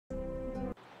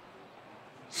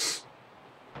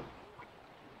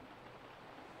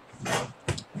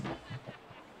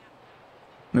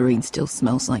Marine still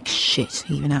smells like shit,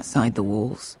 even outside the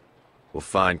walls. We'll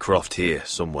find Croft here,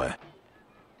 somewhere.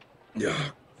 Yeah.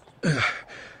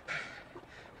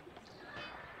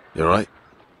 You alright?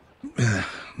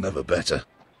 Never better.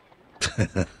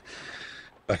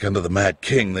 Back under the Mad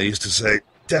King, they used to say,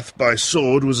 death by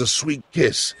sword was a sweet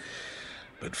kiss,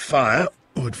 but fire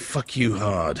would fuck you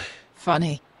hard.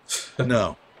 Funny.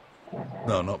 No.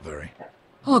 No, not very.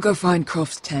 I'll go find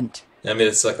Croft's tent. I mean,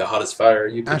 it's like the hottest fire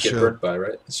you could get Asher, burnt by,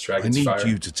 right? It's dragon's I fire. need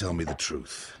you to tell me the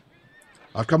truth.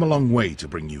 I've come a long way to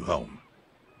bring you home.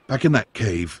 Back in that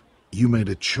cave, you made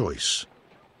a choice.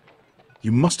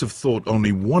 You must have thought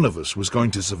only one of us was going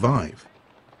to survive.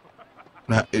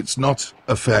 Now, it's not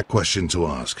a fair question to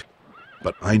ask,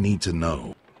 but I need to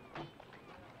know.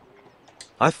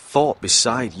 I've fought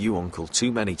beside you, Uncle,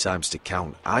 too many times to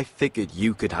count. I figured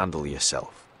you could handle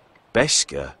yourself.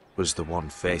 Beskha was the one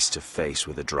face to face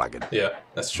with a dragon. Yeah,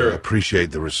 that's I true.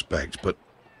 appreciate the respect, but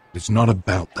it's not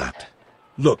about that.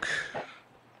 Look,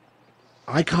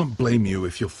 I can't blame you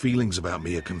if your feelings about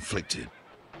me are conflicted.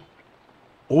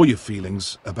 Or your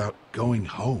feelings about going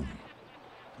home.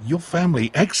 Your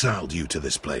family exiled you to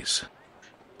this place.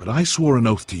 But I swore an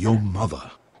oath to your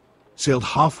mother. Sailed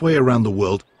halfway around the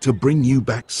world to bring you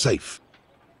back safe.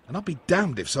 And I'll be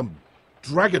damned if some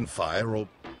dragonfire or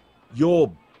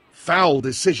your foul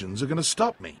decisions are going to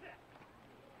stop me.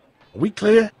 Are we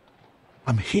clear?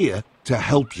 I'm here to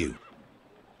help you.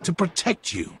 To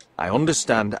protect you. I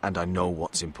understand and I know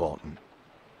what's important.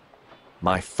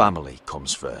 My family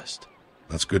comes first.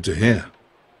 That's good to hear.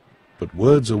 But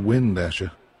words are wind,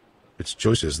 Asher. It's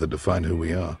choices that define who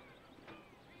we are.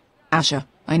 Asher,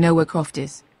 I know where Croft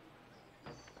is.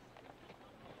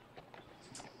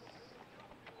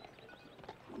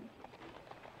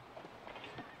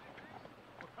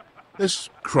 This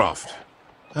Croft,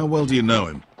 how well do you know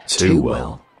him? Too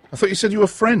well. I thought you said you were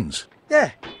friends.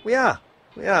 Yeah, we are.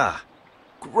 We are.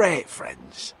 Great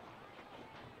friends.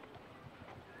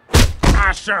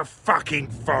 Asher fucking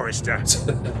Forrester.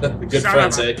 Good Son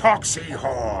friends, of a eh? poxy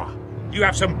whore. You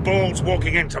have some balls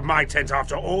walking into my tent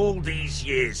after all these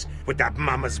years with that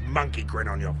mama's monkey grin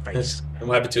on your face. And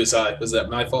what happened to his eye? Was that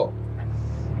my fault?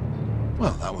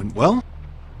 Well, that went well.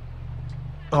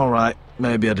 Alright,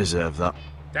 maybe I deserve that.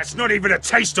 That's not even a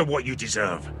taste of what you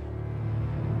deserve.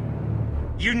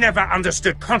 You never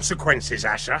understood consequences,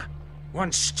 Asher.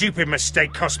 One stupid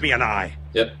mistake cost me an eye.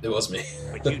 Yep, it was me.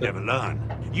 But you never learn.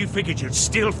 You figured you'd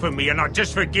steal from me and I'd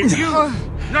just forgive you?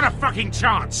 Not a fucking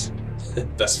chance.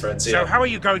 Best friends, yeah. So how are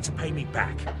you going to pay me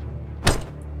back?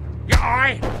 Your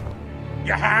eye?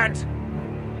 Your hand?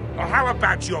 Or how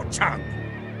about your tongue?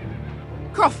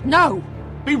 Croft, no!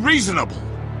 Be reasonable.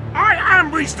 I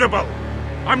am reasonable.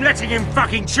 I'm letting him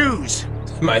fucking choose.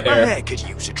 My My hair. hair could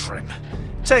use a trim.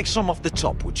 Take some off the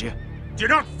top, would you? Do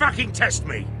not fucking test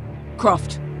me.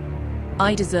 Croft,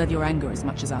 I deserve your anger as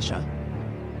much as Asher.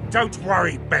 Don't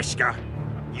worry, Beskha.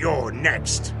 You're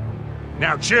next.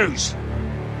 Now choose.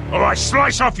 Or I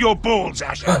slice off your balls,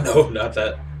 Asher. Oh, no, not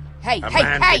that. Hey, A hey,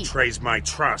 man hey! betrays my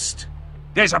trust.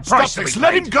 There's a price to be this, paid.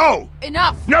 let him go!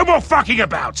 Enough! No more fucking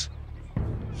about.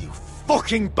 You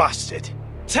fucking bastard!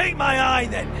 Take my eye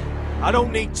then! I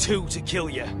don't need two to kill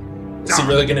you. Is he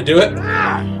really gonna do it?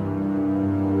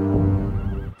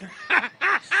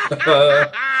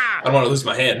 I don't want to lose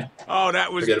my hand. Oh,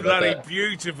 that was Forget about bloody that.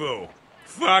 beautiful.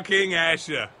 Fucking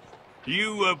Asher.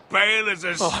 You were pale as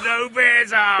a snow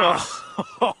bear's arm.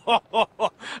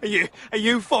 Are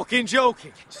you fucking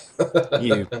joking?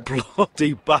 You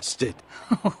bloody bastard.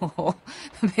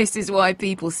 This is why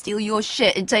people steal your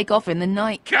shit and take off in the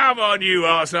night. Come on, you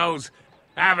arseholes.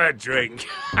 Have a drink.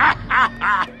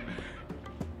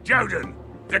 Joden,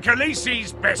 the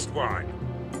Khaleesi's best wine.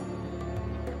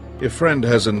 Your friend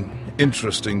has an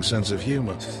interesting sense of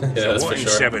humor. Yeah, that's What for in sure.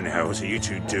 seven hells are you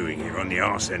two doing here on the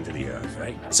arse end of the earth,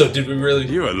 eh? So did we really?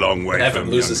 You're a long way Have him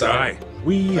from lose young his guy. eye.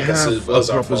 We I guess have it was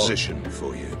a our fault. proposition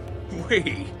for you.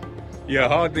 We? You're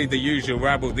hardly the usual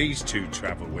rabble these two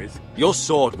travel with. Your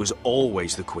sword was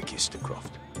always the quickest,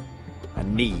 Croft. I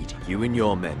need you and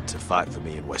your men to fight for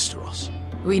me in Westeros.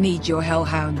 We need your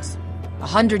hellhounds.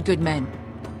 100 good men.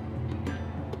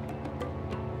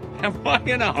 Am I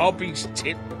in a hobby's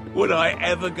tip? Would I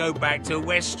ever go back to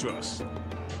Westeros?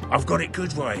 I've got it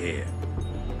good right here.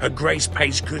 Her Grace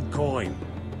pays good coin.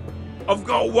 I've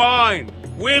got wine,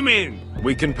 women.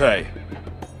 We can pay.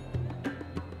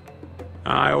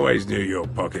 I always knew your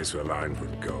pockets were lined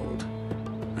with gold,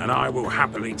 and I will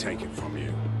happily take it from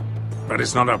you. But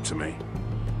it's not up to me.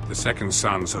 The Second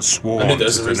Sons are I sworn knew to there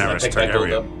was a reason I Daenerys picked that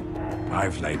gold up. Targaryen.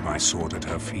 I've laid my sword at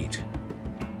her feet.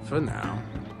 For now.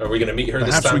 Are we gonna meet her this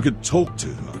Perhaps time? we could talk to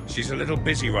her. She's a little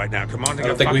busy right now, commanding I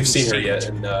a don't think we've fucking seen her siege. yet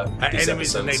in Her these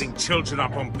enemies are episodes. letting children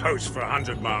up on post for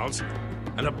 100 miles,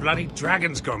 and a bloody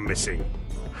dragon's gone missing.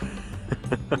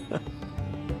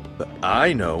 But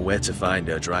I know where to find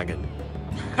her dragon.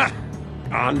 Ha!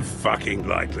 Unfucking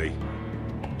likely.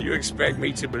 You expect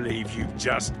me to believe you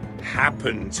just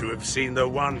happened to have seen the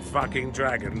one fucking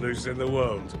dragon loose in the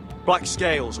world? Black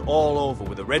scales all over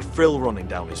with a red frill running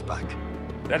down his back.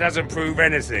 That doesn't prove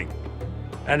anything.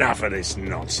 Enough of this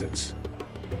nonsense.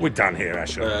 We're done here,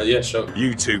 Asher. Yeah, sure.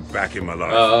 You two back in my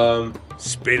life.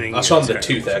 Spinning. I'll show him the your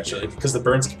tooth tail. actually, because the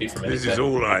burns could be from This anything. is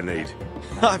all I need.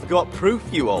 I've got proof,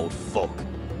 you old fuck.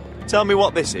 Tell me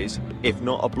what this is, if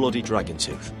not a bloody dragon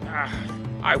tooth.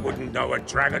 I wouldn't know a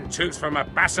dragon tooth from a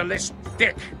basilisk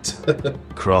dick.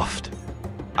 Croft,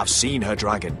 I've seen her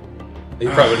dragon. He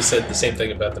probably would have said the same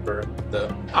thing about the burn,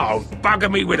 though. Oh, bugger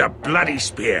me with a bloody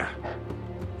spear.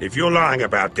 If you're lying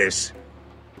about this,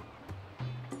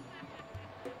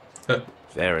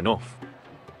 Fair enough.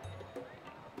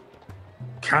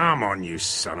 come on, you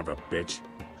son of a bitch.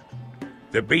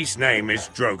 The beast's name is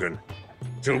Drogon.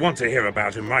 You'll want to hear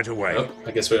about him right away. Oh,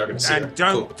 I guess we are going to see her. And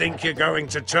don't Cool. think you're going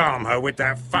to charm her with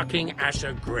that fucking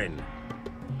Asher grin.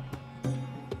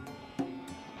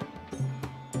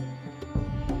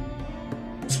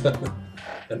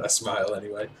 And I smile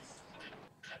anyway.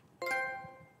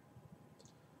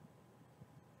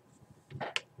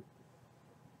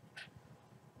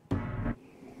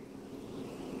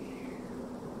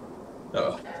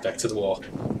 Oh, back to the wall.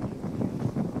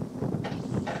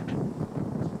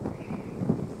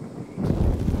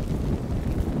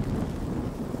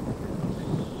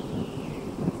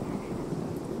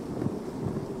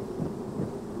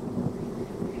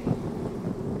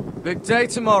 Big day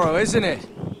tomorrow, isn't it?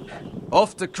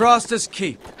 Off to Craster's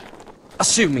Keep.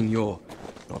 Assuming you're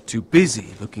not too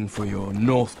busy looking for your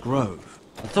North Grove.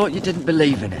 I thought you didn't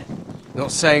believe in it.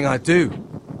 Not saying I do.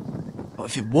 But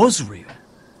if it was real,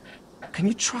 can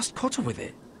you trust Cotter with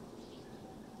it?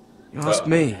 You ask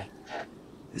me,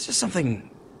 there's just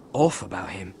something off about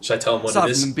him. Should I tell him what Aside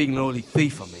it from him is? being an early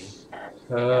thief on me.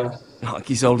 Uh, Like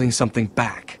he's holding something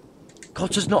back.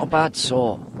 Cotter's not a bad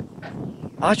sort.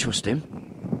 I trust him.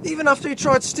 Even after he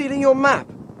tried stealing your map?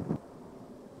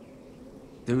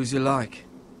 Do as you like.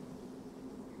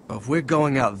 But if we're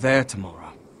going out there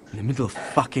tomorrow, in the middle of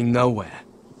fucking nowhere,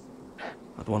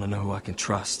 I'd want to know who I can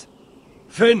trust.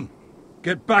 Finn,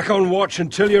 get back on watch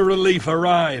until your relief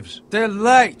arrives. They're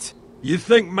late! You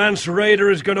think Mance Raider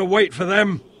is going to wait for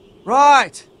them?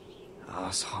 Right!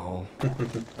 Asshole.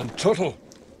 And Tuttle,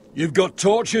 you've got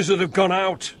torches that have gone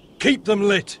out. Keep them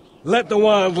lit. Let the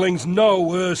wildlings know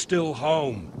we're still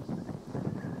home.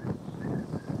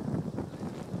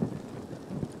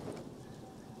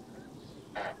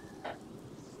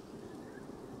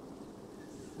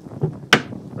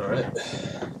 Alright.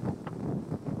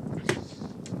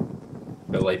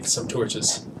 Gotta light some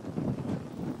torches.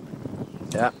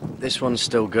 Yeah, this one's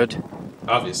still good.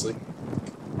 Obviously.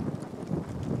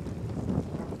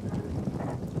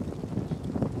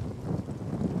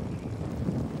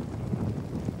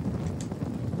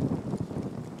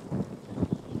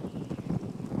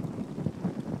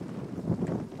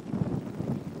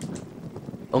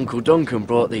 Uncle Duncan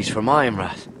brought these from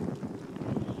Ironrath.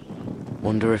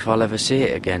 Wonder if I'll ever see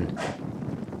it again.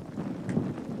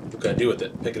 What can I do with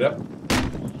it? Pick it up?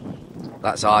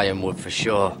 That's ironwood for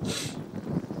sure.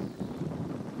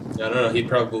 I don't know. He'd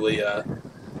probably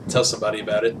tell somebody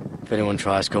about it. If anyone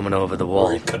tries coming over the Or wall,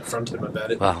 he'd confront him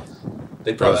about it. well,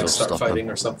 They'd probably those will start stop fighting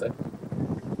them. or something.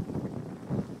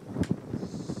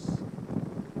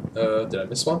 Did I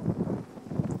miss one?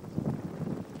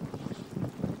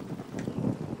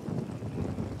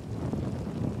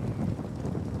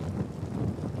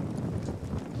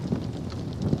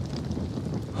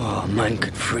 oh, man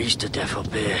could freeze to death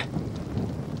up here.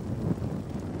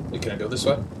 Hey, can I go this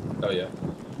way? Oh, yeah.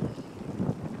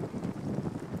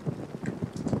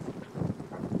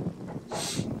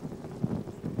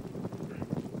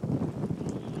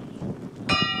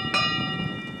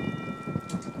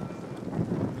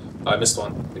 Oh, I missed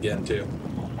one again, too.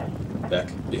 Back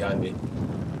behind me.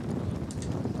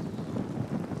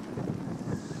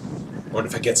 I wonder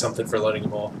if I get something for lighting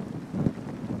them all.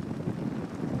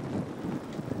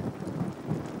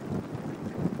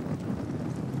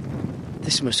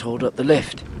 This must hold up the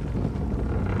lift.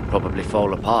 Probably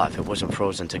fall apart if it wasn't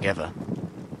frozen together.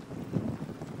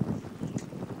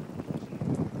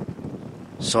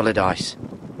 Solid ice.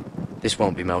 This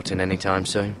won't be melting anytime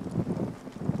soon.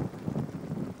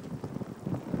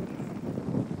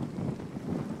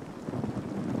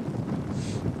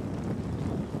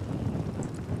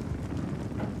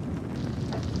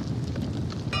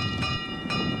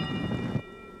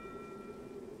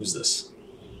 Who's this?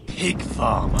 Pig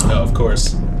farmer. Oh, of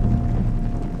course.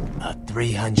 A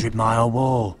 300-mile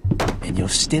wall, and you're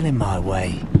still in my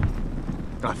way.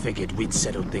 I figured we'd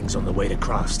settled things on the way to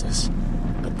Crosters,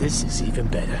 but this is even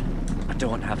better. I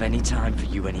don't have any time for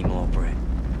you anymore, Brett.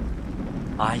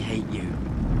 I hate you.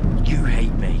 You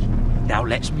hate me. Now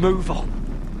let's move on.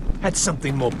 Had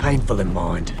something more painful in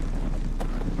mind.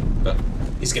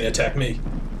 He's gonna attack me.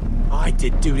 I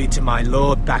did duty to my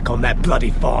lord back on that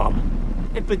bloody farm.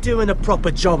 And for doing a proper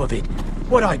job of it,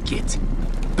 what'd I get?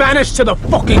 Banished to the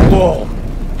fucking wall!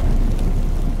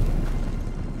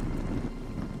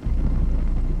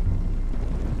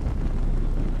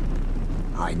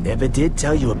 I never did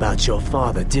tell you about your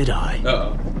father, did I?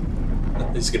 Uh-oh.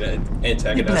 He's gonna You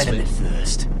antagonize bled him me. at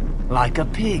first, like a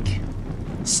pig.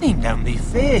 Seemed only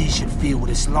fair he should feel what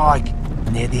it's like.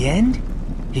 Near the end,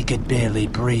 he could barely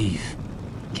breathe.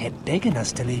 Kept begging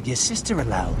us to leave your sister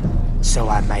alone, so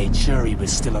I made sure he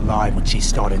was still alive when she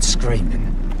started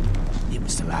screaming. It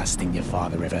was the last thing your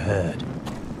father ever heard.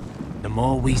 The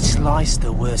more we sliced,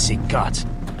 the worse it got.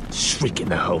 Shrieking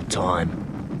the whole time.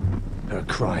 Her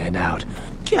crying out,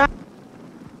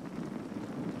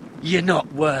 You're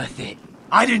not worth it.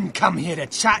 I didn't come here to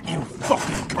chat, you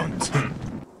fucking cunt.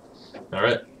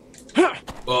 Alright.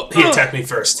 Well, he attacked me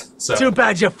first, so Too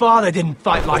bad your father didn't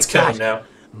fight like let's kill that. him now.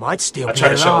 Might still I be try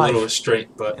to show a alive. little restraint,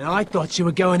 but And I thought you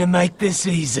were going to make this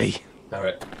easy.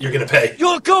 alright. You're gonna pay.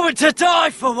 You're going to die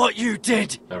for what you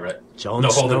did. Alright. Jon No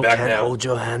Snow holding back can't now. hold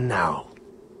your hand now.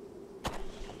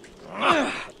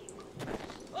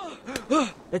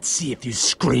 Let's see if you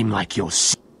scream like you're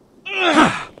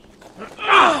I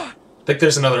think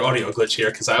there's another audio glitch here,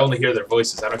 because I only hear their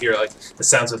voices. I don't hear, like, the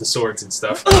sounds of the swords and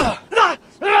stuff. Oh,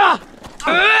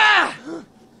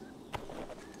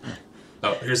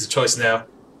 here's the choice now.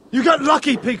 You got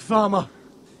lucky, pig farmer.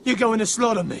 You're going to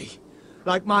slaughter me.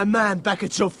 Like my man back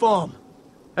at your farm.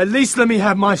 At least let me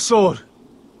have my sword.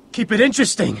 Keep it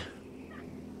interesting.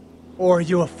 Or are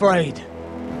you afraid?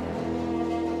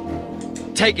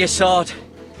 Take your sword.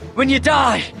 When you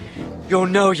die, you'll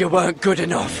know you weren't good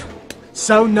enough.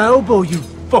 So noble, you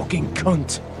fucking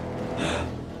cunt.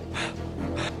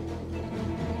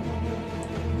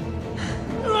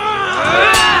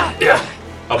 Yeah.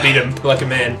 I'll beat him like a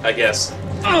man, I guess.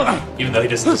 Even though he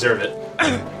doesn't deserve it.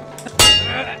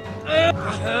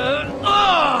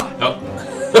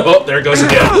 Oh. Oh, there it goes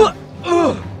again.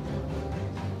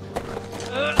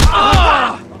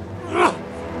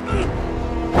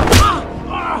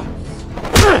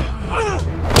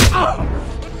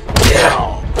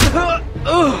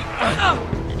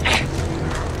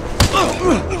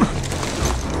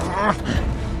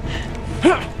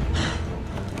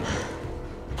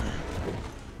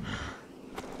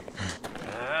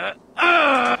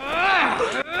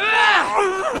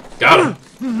 Got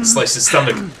him. Sliced his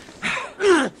stomach.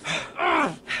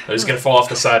 Oh, he's gonna fall off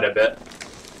the side, I bet.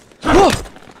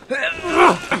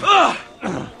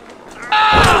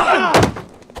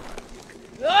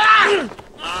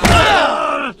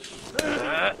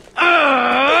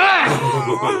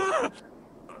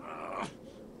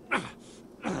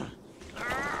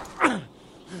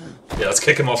 Yeah, let's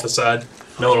kick him off the side.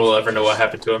 No one will ever know what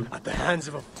happened to him. At the hands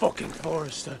of a fucking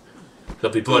forester.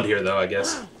 There'll be blood here, though, I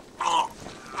guess.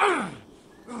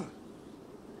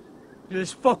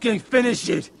 Just fucking finish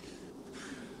it.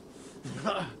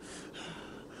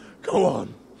 Go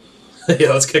on.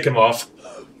 Yeah, let's kick him off.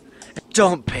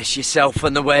 Don't piss yourself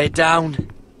on the way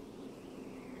down.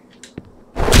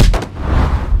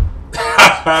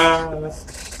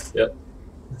 Yep.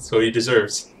 That's what he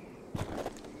deserves.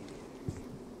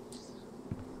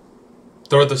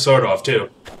 Throw the sword off, too.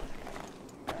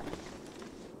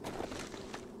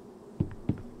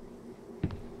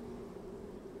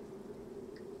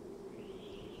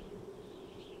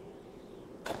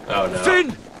 Oh, no.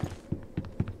 Finn!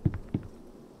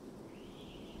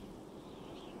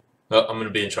 Oh, I'm gonna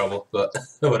be in trouble, but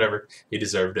whatever. He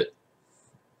deserved it.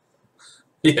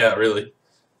 Yeah, really.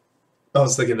 I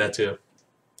was thinking that too.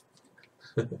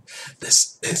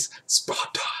 This is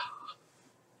Sparta.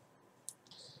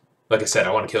 Like I said,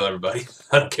 I want to kill everybody.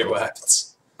 I don't care what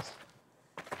happens.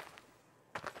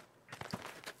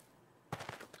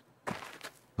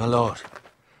 My lord,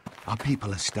 our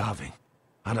people are starving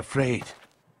and afraid.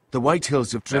 The White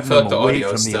Hills have driven feel like them the away audio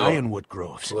from is the still ironwood It's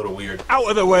groves. a little weird. Out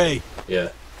of the way! Yeah.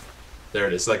 There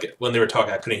it is. Like, when they were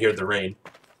talking, I couldn't hear the rain.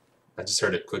 I just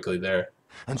heard it quickly there.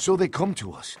 And so they come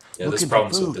to us, Yeah, there's looking for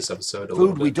problems with food. this episode a little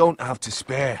Food we bit. don't have to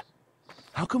spare.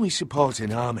 How can we support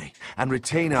an army and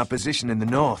retain our position in the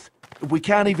north if we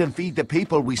can't even feed the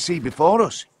people we see before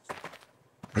us?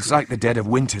 It's like the dead of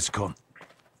winter's come.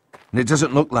 And it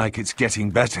doesn't look like it's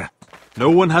getting better. No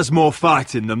one has more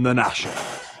fight in them than Asher.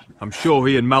 I'm sure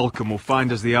he and Malcolm will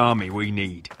find us the army we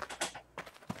need.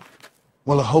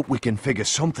 Well, I hope we can figure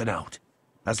something out.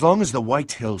 As long as the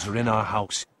White Hills are in our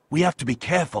house, we have to be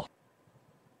careful.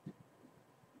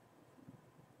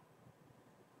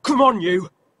 Come on, you!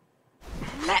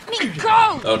 Let me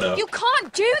go! Oh no. You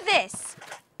can't do this!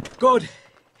 Good.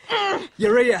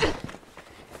 You're here.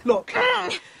 Look.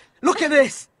 Look at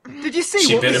this! Did you see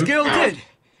She what bit this him. girl did?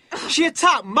 She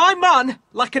attacked my man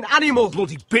like an animal.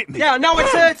 Bloody bit me. Yeah, now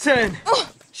it's her turn.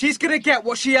 She's gonna get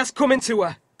what she has coming to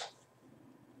her.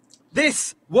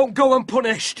 This won't go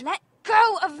unpunished. Let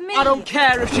go of me! I don't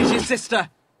care if she's your sister.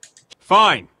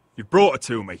 Fine. You've brought her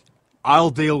to me. I'll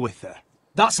deal with her.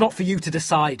 That's not for you to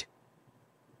decide.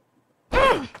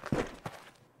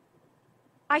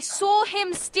 I saw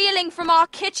him stealing from our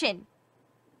kitchen.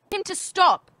 Him to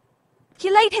stop.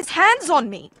 He laid his hands on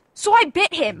me, so I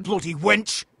bit him. Bloody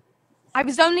wench! I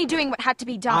was only doing what had to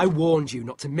be done. I warned you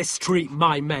not to mistreat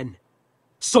my men.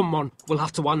 Someone will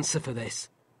have to answer for this.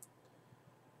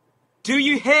 Do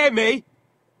you hear me?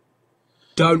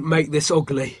 Don't make this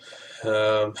ugly.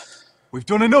 We've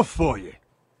done enough for you.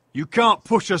 You can't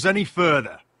push us any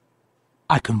further.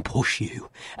 I can push you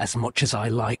as much as I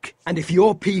like. And if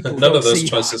your people None don't of those see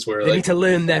choices that, were, they like, need to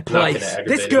learn their not gonna place. aggravate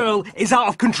This him. girl is out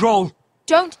of control.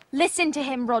 Don't listen to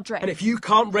him, Roderick. And if you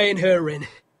can't rein her in,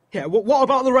 yeah, what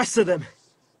about the rest of them?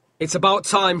 It's about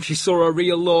time she saw a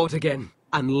real lord again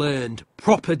and learned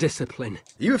proper discipline.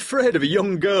 Are you afraid of a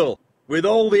young girl with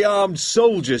all the armed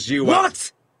soldiers you have?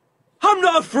 What? I'm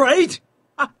not afraid.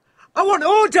 I want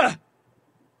order.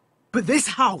 But this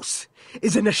house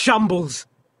is in a shambles.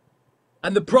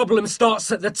 And the problem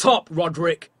starts at the top,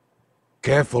 Roderick.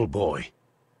 Careful, boy.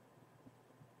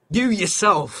 You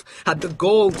yourself had the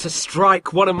gall to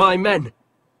strike one of my men.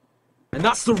 And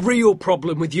that's the real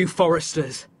problem with you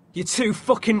Foresters. You're too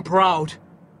fucking proud.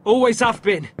 Always have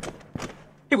been.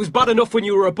 It was bad enough when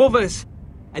you were above us.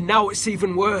 And now it's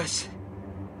even worse.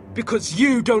 Because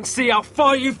you don't see how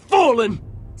far you've fallen.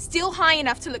 Still high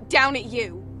enough to look down at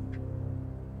you.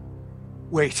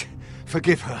 Wait,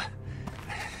 forgive her.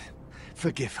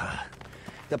 Forgive her.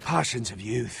 The passions of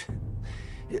youth.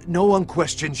 No one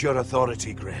questions your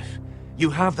authority, Griff. You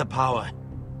have the power.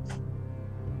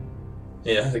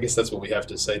 Yeah, I guess that's what we have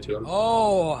to say to him.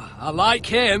 Oh, I like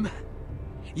him.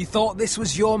 You thought this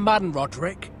was your man,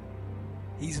 Roderick?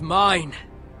 He's mine.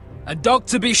 A dog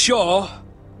to be sure,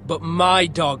 but my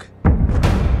dog.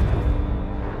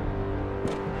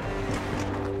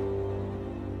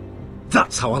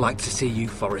 That's how I like to see you,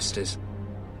 Foresters.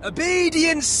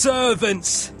 Obedient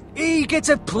servants, eager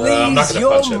to I'm not please gonna punch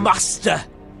your him. master.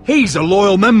 He's a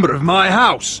loyal member of my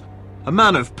house. A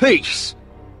man of peace.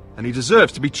 And he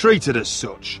deserves to be treated as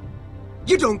such.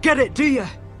 You don't get it, do you? I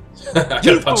You could've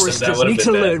punched him. That Foresters would have need been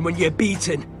to bad. learn when you're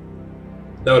beaten.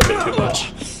 That would have been too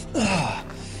much.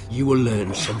 You will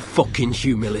learn some fucking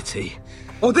humility.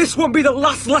 Or this won't be the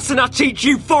last lesson I teach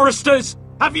you, Foresters!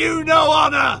 Have you no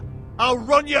honor? I'll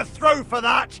run you through for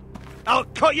that. I'll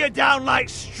cut you down like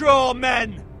straw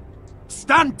men.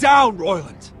 Stand down,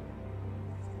 Royland.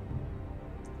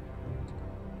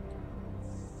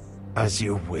 As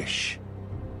you wish.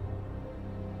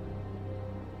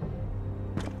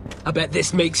 I bet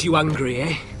this makes you angry,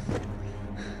 eh?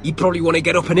 You probably want to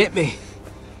get up and hit me.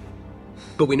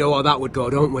 But we know how that would go,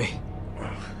 don't we?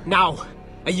 Now,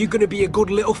 are you going to be a good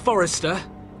little Forester,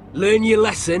 learn your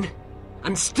lesson,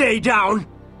 and stay down?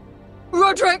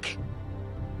 Roderick!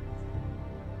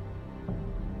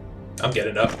 I'm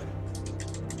getting up.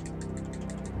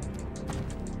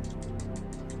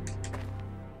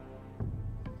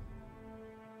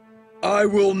 I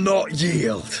will not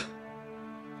yield.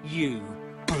 You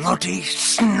bloody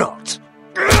snot!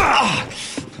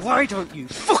 Why don't you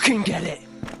fucking get it?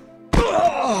 Get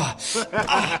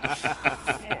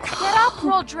up,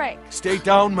 Roderick! Stay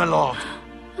down, my lord.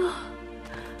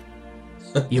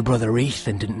 Your brother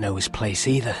Ethan didn't know his place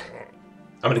either.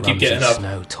 I'm gonna keep getting Ramsay up.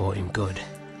 Snow taught him good.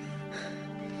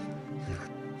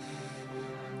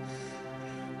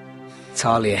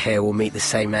 Talia here will meet the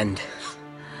same end.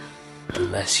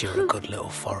 Unless you're a good little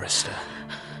Forester.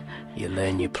 You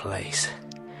learn your place.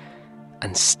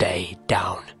 And stay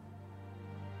down.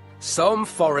 Some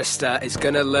Forester is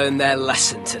gonna learn their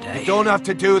lesson today. You don't have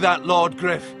to do that, Lord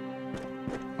Griff.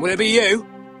 Will it be you?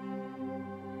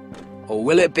 Or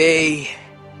will it be...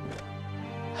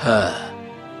 her?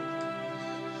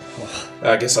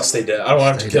 I guess I'll stay dead. I don't want to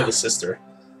have to Stay kill down. the sister.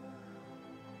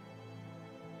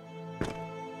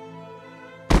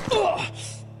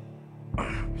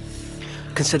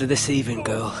 Consider this even,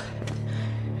 girl.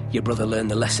 Your brother learned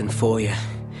the lesson for you.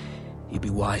 you'd be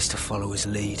wise to follow his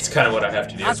lead. It's kind of what I have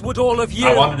to do. As would all of you.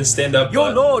 I wanted to stand up, Your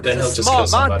but lord then is he'll a just kill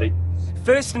smart somebody. man.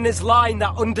 First in his line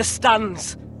that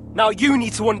understands. Now you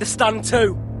need to understand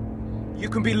too. You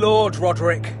can be Lord,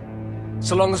 Roderick.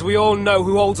 So long as we all know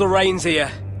who holds the reins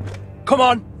here. Come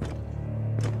on!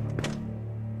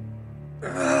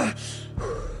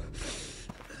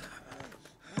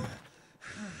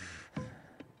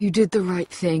 You did the right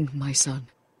thing, my son.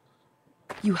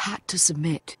 You had to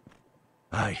submit.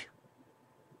 Aye.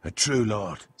 A true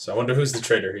lord. So I wonder who's the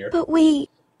traitor here. But we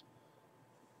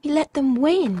let them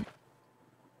win.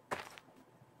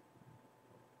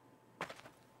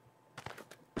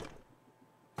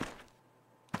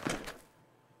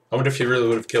 I wonder if he really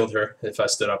would have killed her if I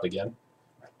stood up again.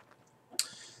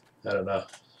 I don't know.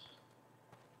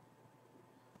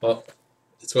 Well,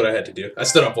 that's what I had to do. I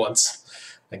stood up once.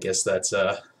 I guess that's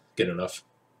good enough.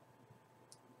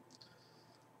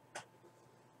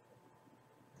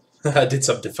 I did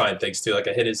some defiant things too, like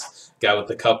I hit his guy with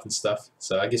the cup and stuff.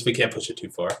 So I guess we can't push it too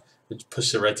far. We just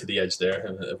push it right to the edge there,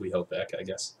 and we hold back, I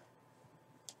guess.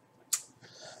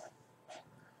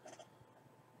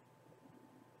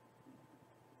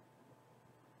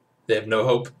 They have no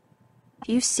hope.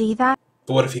 Do you see that?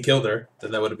 But what if he killed her?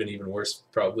 Then that would have been even worse,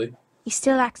 probably. He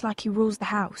still acts like he rules the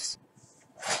house.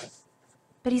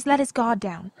 But he's let his guard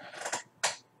down.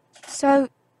 So,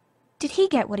 did he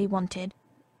get what he wanted?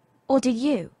 Or did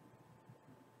you?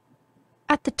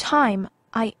 At the time,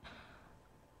 I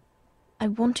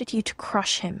wanted you to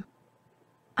crush him.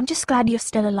 I'm just glad you're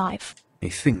still alive. He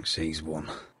thinks he's won,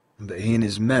 but he and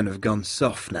his men have gone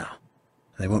soft now.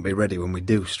 They won't be ready when we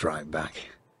do strike back.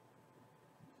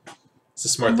 It's a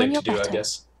smart thing to do, I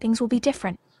guess. Things will be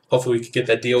different. Hopefully we could get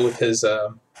that deal with his,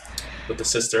 with the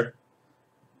sister.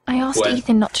 I asked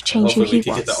Ethan not to change who he was.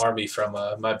 Hopefully we could get the army from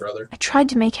my brother. I tried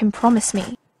to make him promise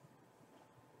me.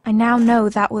 I now know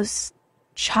that was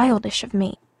childish of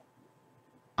me.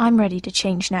 I'm ready to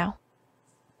change now.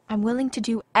 I'm willing to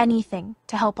do anything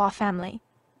to help our family.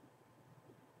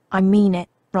 I mean it,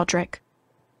 Roderick.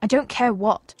 I don't care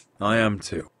what. I am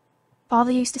too.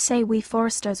 Father used to say we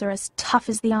Foresters are as tough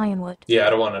as the ironwood. Yeah, I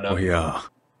don't want to know. We are.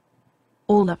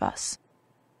 All of us.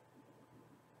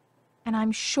 And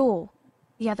I'm sure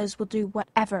the others will do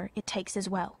whatever it takes as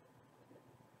well.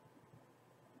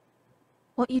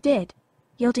 What you did,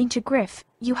 yielding to Griff,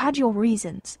 you had your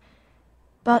reasons.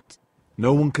 But...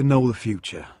 No one can know the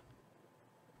future.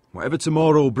 Whatever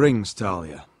tomorrow brings,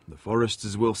 Talia, the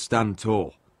Foresters will stand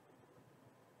tall.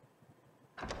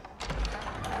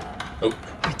 Oh.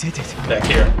 I did it. Back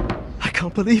here. I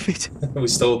can't believe it. We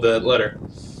stole the letter.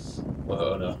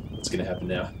 Oh no, what's gonna happen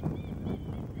now?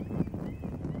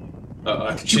 Oh,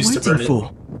 I can choose to burn it.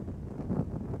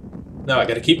 No, I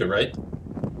gotta keep it, right?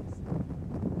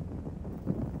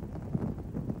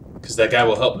 Because that guy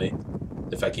will help me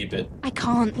if I keep it. I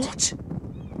can't. What?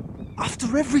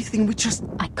 After everything we just...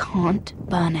 I can't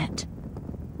burn it.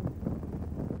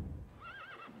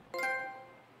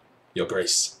 Your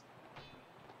Grace.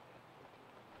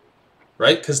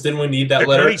 Right? Because didn't we need that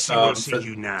letter for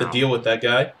the deal with that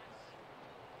guy?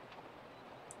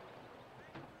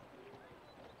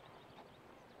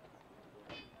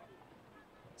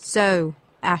 So,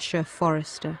 Asher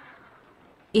Forrester,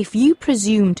 if you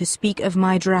presume to speak of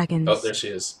my dragons... Oh, there she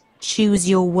is. Choose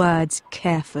your words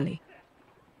carefully.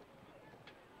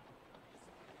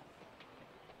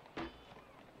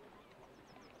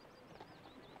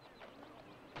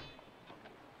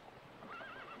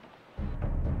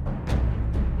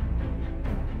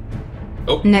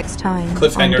 Oh, next time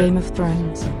on Game of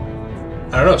Thrones.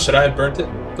 I don't know, should I have burnt it?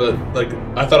 But, like,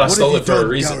 I thought I stole it for a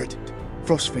reason. Garrett?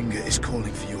 Frostfinger is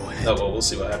calling for your head. Oh, well, we'll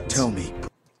see what happens. Tell me.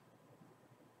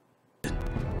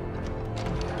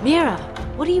 Mira,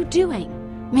 what are you doing?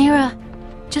 Mira,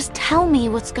 just tell me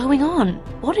what's going on.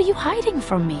 What are you hiding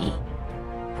from me?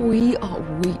 We are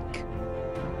weak.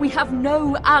 We have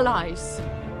no allies.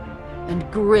 And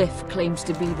Griff claims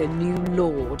to be the new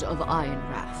Lord of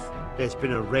Ironrath. There's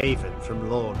been a raven from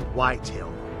Lord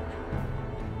Whitehill.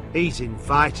 He's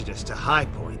invited us to High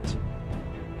Point.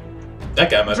 That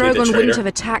guy might be the Drogon traitor. wouldn't have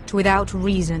attacked without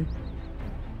reason.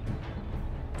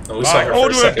 Oh, we saw her for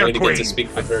a second. We didn't get to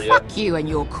speak with her yet. Fuck you and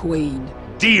your queen.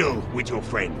 Deal with your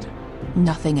friend.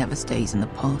 Nothing ever stays in the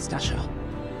past, Asher.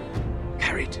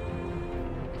 Carried.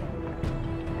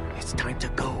 It's time to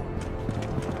go.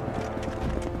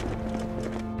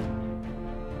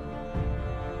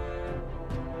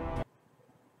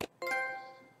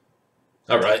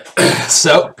 Alright,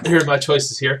 so here are my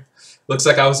choices here. Looks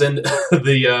like I was in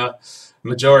the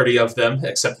majority of them,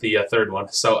 except the third one.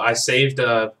 So I saved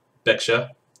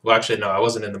Beksha, Well, actually, no, I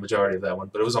wasn't in the majority of that one,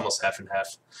 but it was almost half and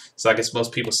half. So I guess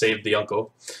most people saved the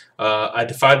uncle. I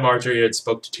defied Marjorie and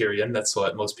spoke to Tyrion. That's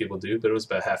what most people do, but it was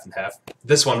about half and half.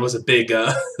 This one was a big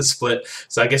split.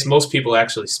 So I guess most people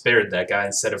actually spared that guy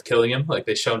instead of killing him. Like,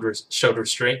 they showed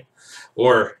restraint.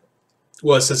 Or,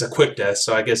 well, it says a quick death.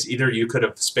 So I guess either you could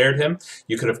have spared him,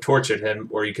 you could have tortured him,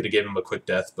 or you could have given him a quick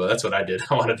death. But that's what I did.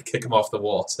 I wanted to kick him off the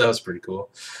wall. So that was pretty cool.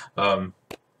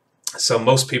 So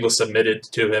most people submitted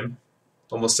to him.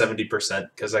 Almost 70%,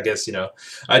 because I guess, you know,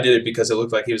 I did it because it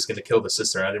looked like he was going to kill the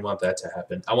sister. I didn't want that to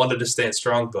happen. I wanted to stand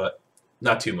strong, but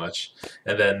not too much.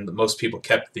 And then most people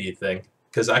kept the thing,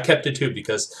 because I kept it too,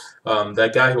 because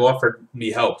that guy who offered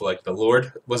me help, like the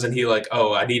Lord, wasn't he like,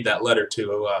 oh, I need that letter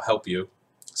to help you,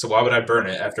 so why would I burn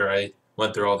it after I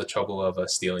went through all the trouble of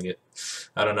stealing it?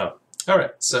 I don't know.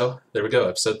 Alright, so there we go,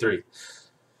 episode 3.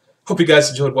 Hope you guys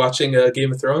enjoyed watching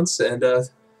Game of Thrones, and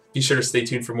be sure to stay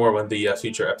tuned for more when the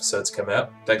future episodes come out.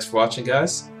 Thanks for watching,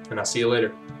 guys, and I'll see you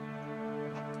later.